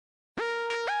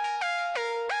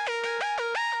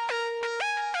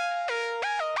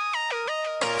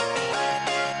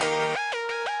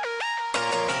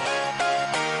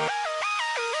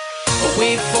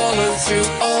We've fallen through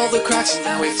all the cracks and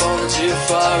now we've fallen too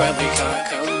far and we can't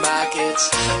come back.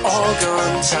 It's all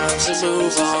gone, time to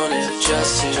move on it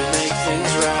just to make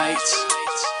things right.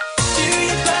 Do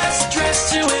your best, dress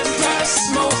to impress,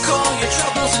 smoke all your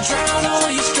troubles and drown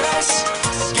all your stress.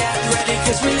 Get ready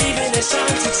cause we're leaving, it's time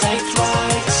to take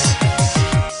flight.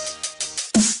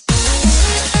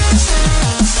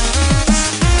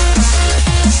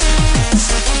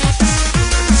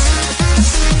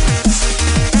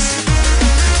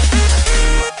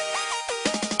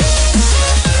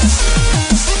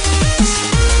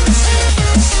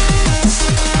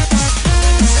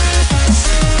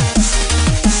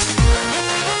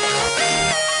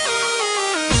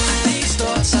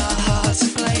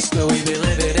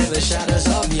 Shadows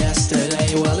of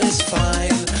yesterday, well it's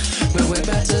fine, but we're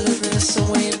better than this and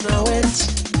we know it.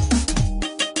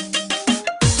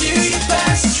 Do your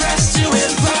best, dress to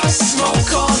impress,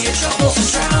 smoke all your troubles and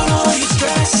drown all your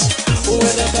stress. We're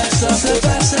the best of the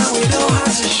best and we know how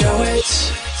to show it.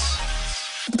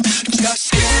 Just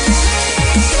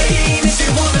scream if you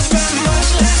wanna spend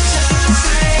much less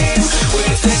time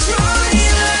with this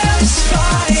mindless,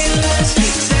 spineless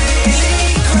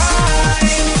daily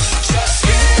crime. Just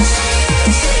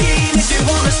scream if you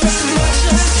wanna spend much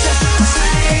less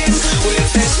time with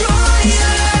this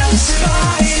mindless,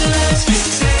 spineless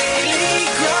daily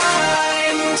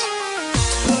grind.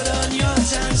 Put on your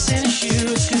dancing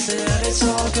shoes cause tonight it's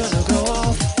all gonna go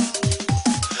off.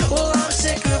 Well I'm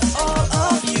sick of all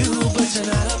of you, but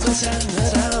tonight I'll pretend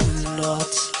that I'm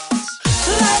not.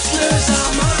 Let's lose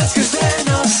our minds cause they're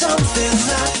not something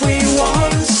that we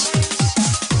want.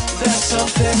 There's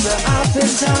something that I've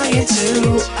been dying to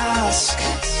ask.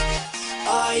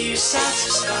 Are you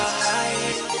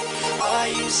satisfied? Are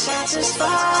you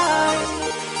satisfied?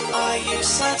 Are you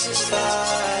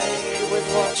satisfied with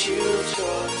what you've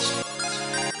got?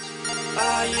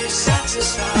 Are you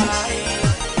satisfied?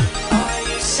 Are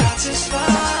you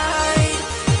satisfied?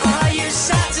 Are you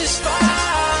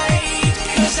satisfied?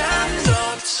 'Cause I'm not.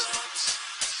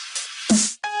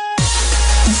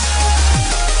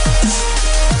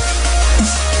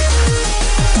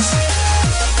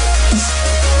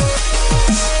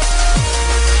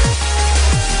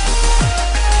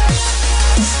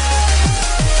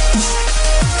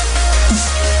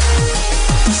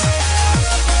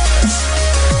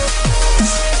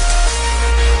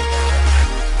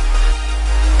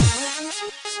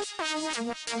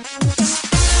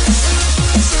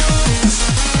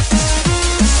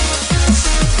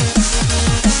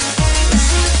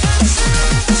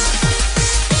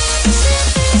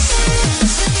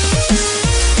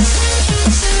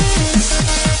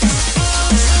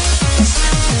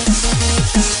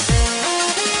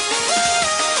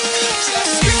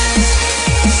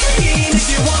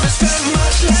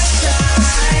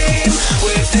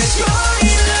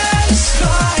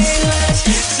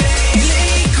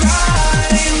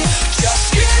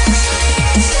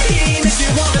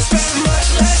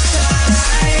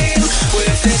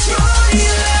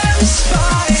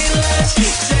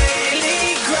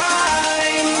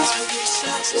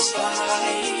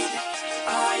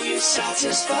 Are you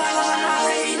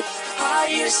satisfied? Are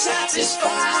you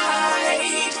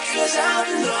satisfied? 'Cause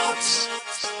I'm not.